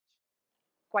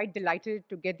quite delighted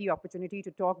to get the opportunity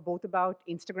to talk both about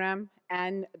Instagram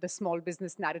and the small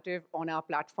business narrative on our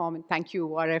platform. And thank you,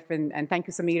 RF, and thank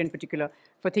you, Samir, in particular,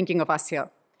 for thinking of us here.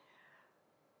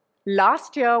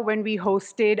 Last year, when we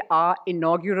hosted our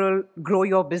inaugural Grow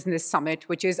Your Business Summit,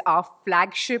 which is our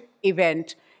flagship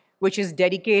event, which is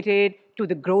dedicated to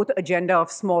the growth agenda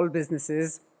of small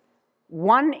businesses,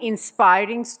 one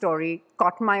inspiring story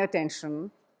caught my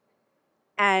attention,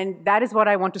 and that is what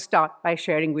I want to start by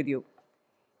sharing with you.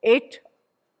 It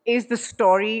is the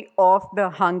story of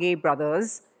the Hange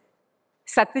brothers,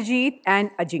 Satyajit and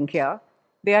Ajinkya.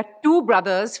 They are two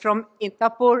brothers from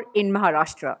Indapur in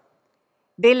Maharashtra.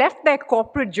 They left their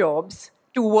corporate jobs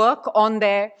to work on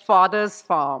their father's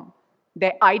farm,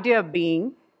 their idea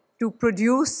being to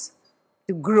produce,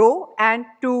 to grow, and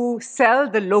to sell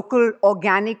the local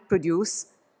organic produce,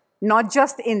 not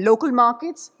just in local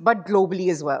markets, but globally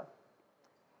as well.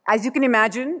 As you can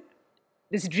imagine,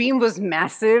 this dream was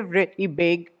massive, really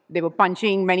big. They were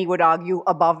punching, many would argue,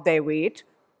 above their weight.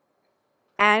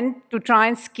 And to try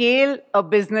and scale a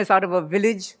business out of a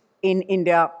village in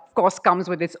India, of course, comes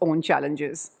with its own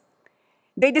challenges.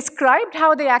 They described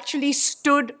how they actually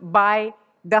stood by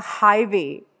the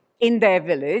highway in their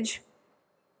village,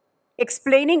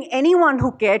 explaining anyone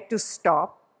who cared to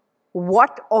stop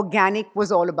what organic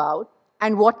was all about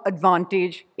and what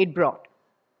advantage it brought.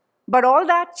 But all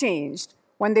that changed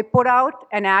when they put out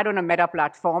an ad on a Meta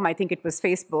platform, I think it was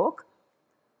Facebook,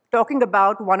 talking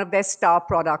about one of their star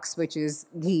products, which is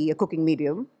ghee, a cooking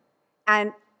medium.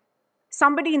 And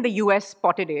somebody in the US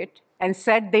spotted it and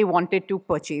said they wanted to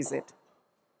purchase it.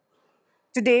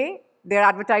 Today, they're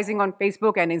advertising on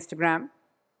Facebook and Instagram,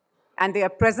 and they are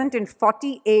present in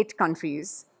 48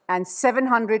 countries and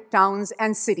 700 towns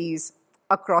and cities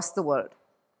across the world.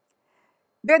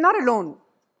 They're not alone.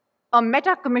 A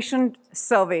Meta-commissioned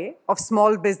survey of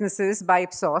small businesses by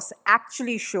Ipsos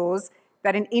actually shows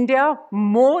that in India,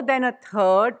 more than a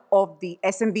third of the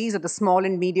SMBs, or the small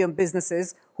and medium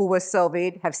businesses who were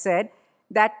surveyed, have said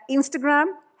that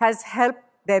Instagram has helped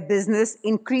their business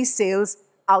increase sales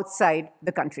outside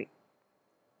the country.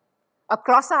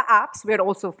 Across our apps, we're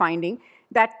also finding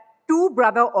that Two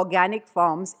Brother Organic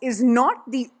Farms is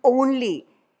not the only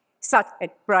such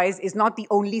enterprise, is not the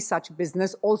only such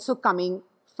business also coming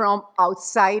from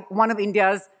outside one of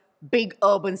India's big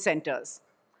urban centers.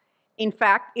 In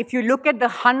fact, if you look at the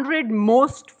 100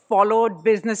 most followed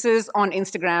businesses on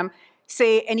Instagram,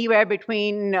 say anywhere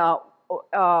between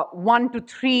 1 to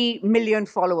 3 million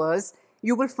followers,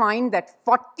 you will find that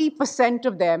 40%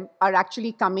 of them are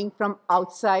actually coming from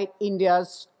outside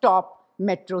India's top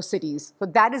metro cities. So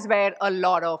that is where a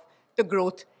lot of the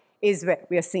growth is where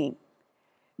we are seeing.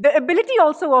 The ability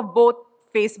also of both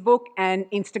Facebook and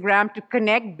Instagram to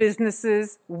connect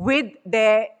businesses with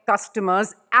their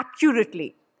customers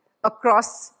accurately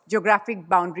across geographic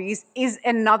boundaries is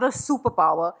another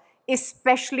superpower,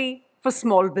 especially for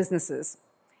small businesses.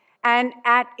 And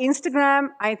at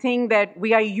Instagram, I think that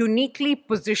we are uniquely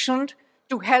positioned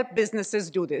to help businesses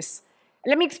do this.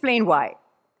 Let me explain why.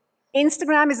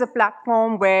 Instagram is a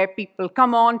platform where people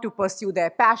come on to pursue their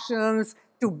passions,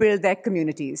 to build their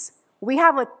communities. We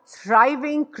have a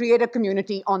thriving creator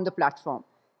community on the platform.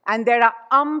 And there are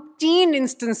umpteen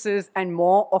instances and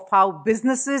more of how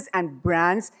businesses and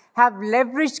brands have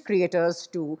leveraged creators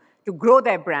to grow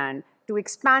their brand, to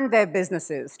expand their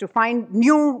businesses, to find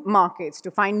new markets, to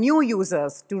find new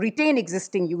users, to retain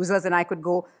existing users, and I could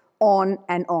go on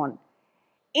and on.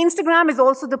 Instagram is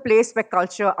also the place where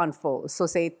culture unfolds. So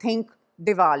say, think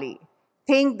Diwali.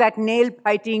 Think that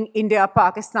nail-biting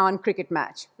India-Pakistan cricket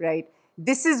match, right?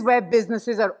 This is where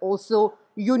businesses are also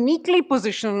uniquely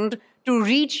positioned to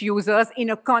reach users in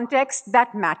a context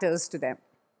that matters to them.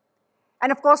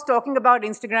 And of course, talking about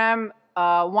Instagram,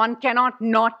 one cannot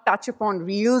not touch upon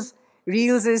Reels.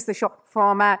 Reels is the short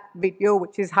format video,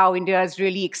 which is how India is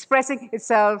really expressing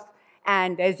itself,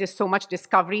 and there's just so much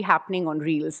discovery happening on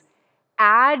Reels.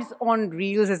 Ads on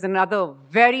Reels is another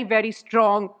very, very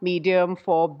strong medium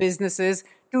for businesses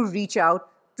to reach out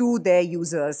to their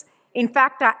users. In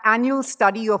fact, our annual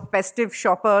study of festive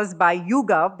shoppers by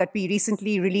YouGov that we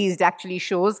recently released actually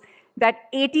shows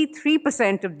that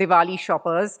 83% of Diwali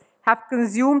shoppers have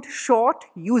consumed short,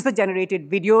 user-generated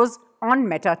videos on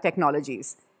Meta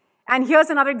technologies. And here's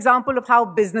another example of how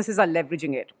businesses are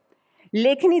leveraging it.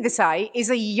 Lekhini Desai is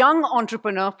a young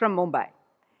entrepreneur from Mumbai.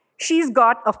 She's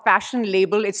got a fashion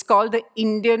label. It's called the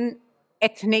Indian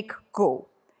Ethnic Co.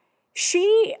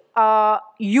 She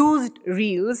used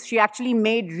Reels. She actually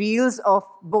made Reels of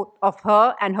both of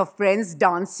her and her friends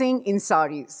dancing in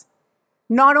saris.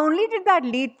 Not only did that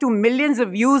lead to millions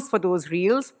of views for those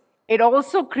Reels, It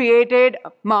also created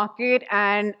a market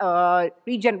and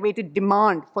regenerated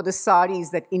demand for the saris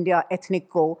that India Ethnic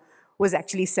Co. was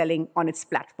actually selling on its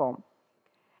platform.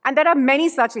 And there are many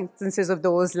such instances of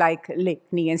those like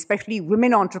Lakshmi, and especially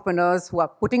women entrepreneurs who are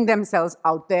putting themselves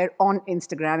out there on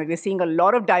Instagram. And we're seeing a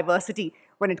lot of diversity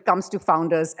when it comes to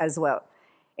founders as well.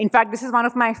 In fact, this is one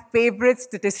of my favorite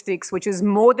statistics, which is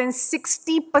more than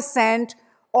 60%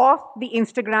 of the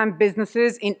Instagram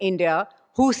businesses in India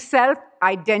who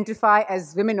self-identify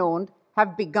as women-owned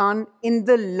have begun in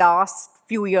the last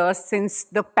few years since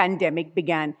the pandemic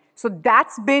began. So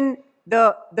that's been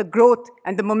the growth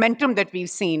and the momentum that we've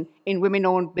seen in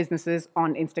women-owned businesses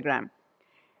on Instagram.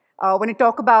 When we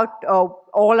talk about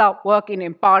all our work in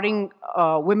empowering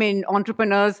women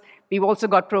entrepreneurs, we've also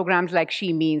got programs like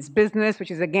She Means Business,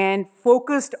 which is, again,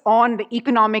 focused on the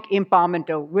economic empowerment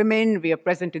of women. We are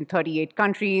present in 38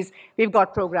 countries. We've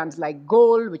got programs like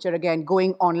Goal, which are, again,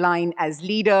 going online as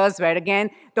leaders, where,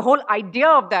 again, the whole idea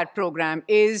of that program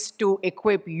is to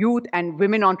equip youth and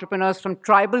women entrepreneurs from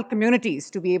tribal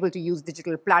communities to be able to use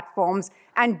digital platforms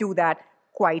and do that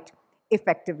quite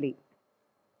effectively.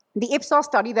 The Ipsos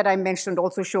study that I mentioned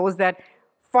also shows that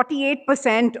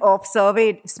 48% of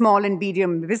surveyed small and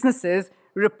medium businesses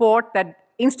report that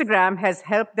Instagram has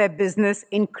helped their business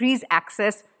increase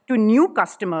access to new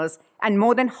customers. And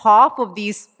more than half of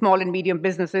these small and medium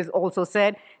businesses also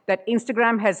said that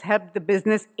Instagram has helped the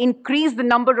business increase the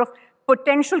number of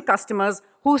potential customers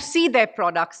who see their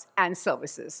products and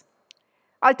services.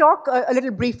 I'll talk a little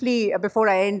briefly before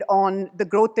I end on the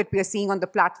growth that we are seeing on the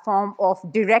platform of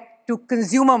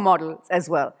direct-to-consumer models as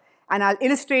well. And I'll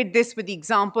illustrate this with the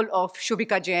example of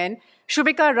Shubhika Jain.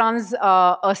 Shubhika runs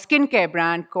a skincare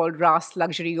brand called Ras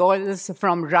Luxury Oils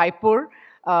from Raipur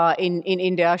in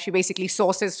India. She basically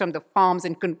sources from the farms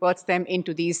and converts them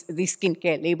into these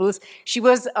skincare labels. She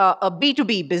was a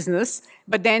B2B business,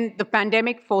 but then the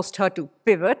pandemic forced her to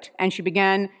pivot, and she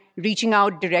began reaching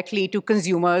out directly to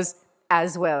consumers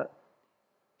as well.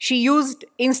 She used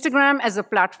Instagram as a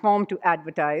platform to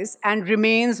advertise and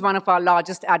remains one of our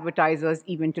largest advertisers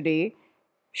even today.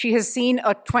 She has seen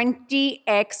a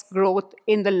 20x growth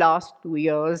in the last 2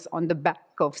 years on the back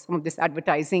of some of this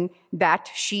advertising that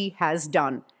she has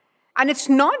done. And it's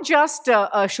not just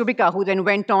Shubhika who then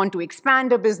went on to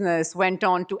expand her business, went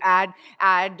on to add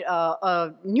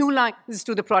new lines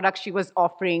to the products she was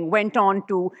offering, went on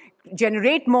to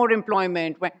generate more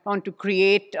employment, went on to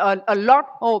create a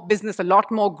lot more business, a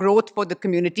lot more growth for the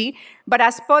community. But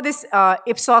as per this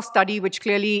Ipsos study, which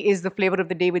clearly is the flavor of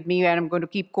the day with me, and I'm going to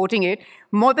keep quoting it,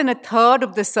 more than a third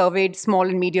of the surveyed small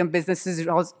and medium businesses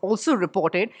also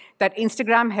reported that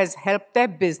Instagram has helped their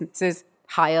businesses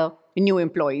hire new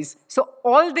employees. So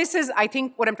all this is, I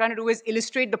think, what I'm trying to do is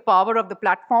illustrate the power of the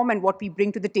platform and what we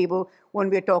bring to the table when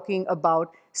we're talking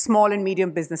about small and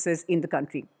medium businesses in the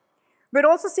country. We're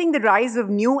also seeing the rise of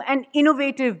new and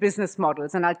innovative business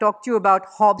models, and I'll talk to you about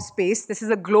Hobspace. This is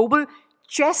a global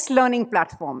chess learning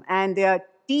platform, and they are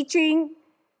teaching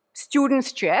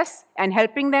students chess and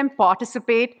helping them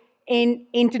participate in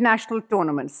international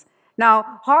tournaments.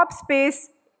 Now, Hobspace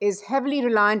is heavily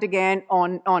reliant, again,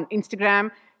 on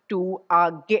Instagram to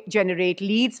generate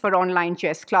leads for online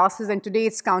chess classes, and today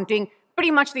it's counting pretty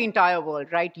much the entire world,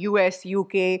 right? US,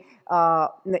 UK,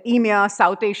 EMEA,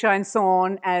 South Asia, and so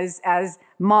on, as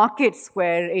markets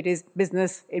where it is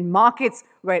business, in markets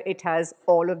where it has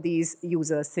all of these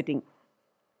users sitting.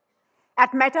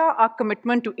 At Meta, our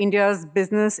commitment to India's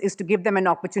business is to give them an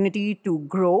opportunity to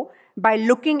grow by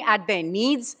looking at their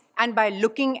needs and by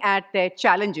looking at their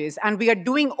challenges. And we are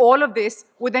doing all of this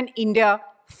with an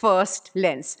India-first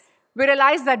lens. We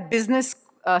realize that business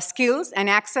skills and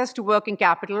access to working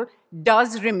capital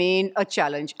does remain a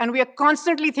challenge. And we are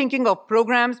constantly thinking of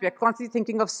programs, we are constantly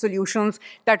thinking of solutions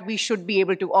that we should be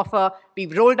able to offer.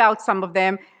 We've rolled out some of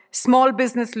them. Small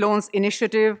Business Loans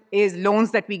Initiative is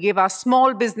loans that we give our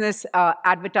small business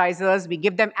advertisers. We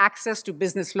give them access to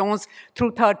business loans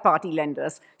through third-party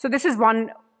lenders. So this is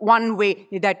one way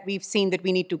that we've seen that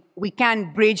we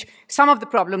can bridge some of the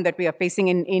problem that we are facing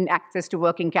in access to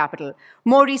working capital.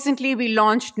 More recently, we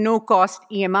launched no-cost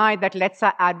EMI that lets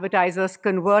our advertisers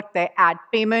convert their ad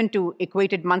payment to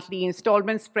equated monthly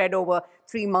installments spread over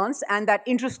 3 months, and that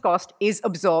interest cost is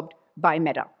absorbed by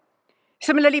Meta.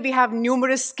 Similarly, we have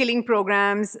numerous skilling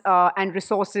programs and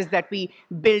resources that we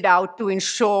build out to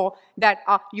ensure that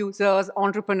our users,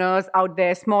 entrepreneurs out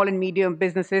there, small and medium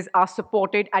businesses are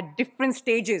supported at different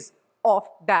stages of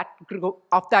that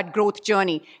growth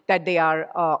journey that they are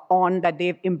on, that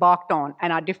they've embarked on.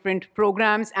 And our different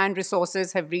programs and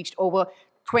resources have reached over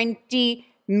 20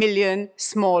 million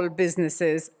small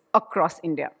businesses across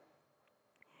India.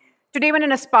 Today, when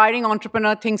an aspiring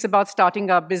entrepreneur thinks about starting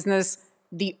a business,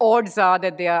 the odds are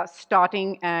that they are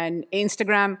starting an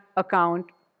Instagram account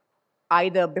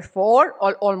either before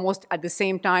or almost at the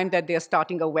same time that they are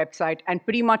starting a website, and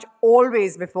pretty much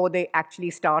always before they actually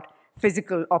start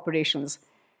physical operations.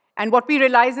 And what we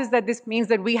realize is that this means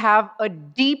that we have a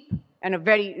deep and a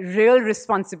very real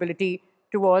responsibility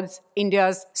towards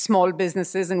India's small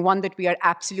businesses, and one that we are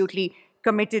absolutely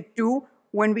committed to.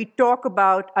 When we talk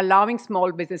about allowing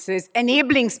small businesses,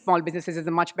 enabling small businesses is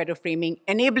a much better framing,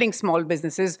 enabling small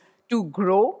businesses to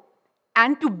grow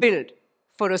and to build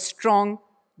for a strong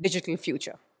digital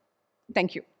future.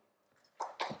 Thank you.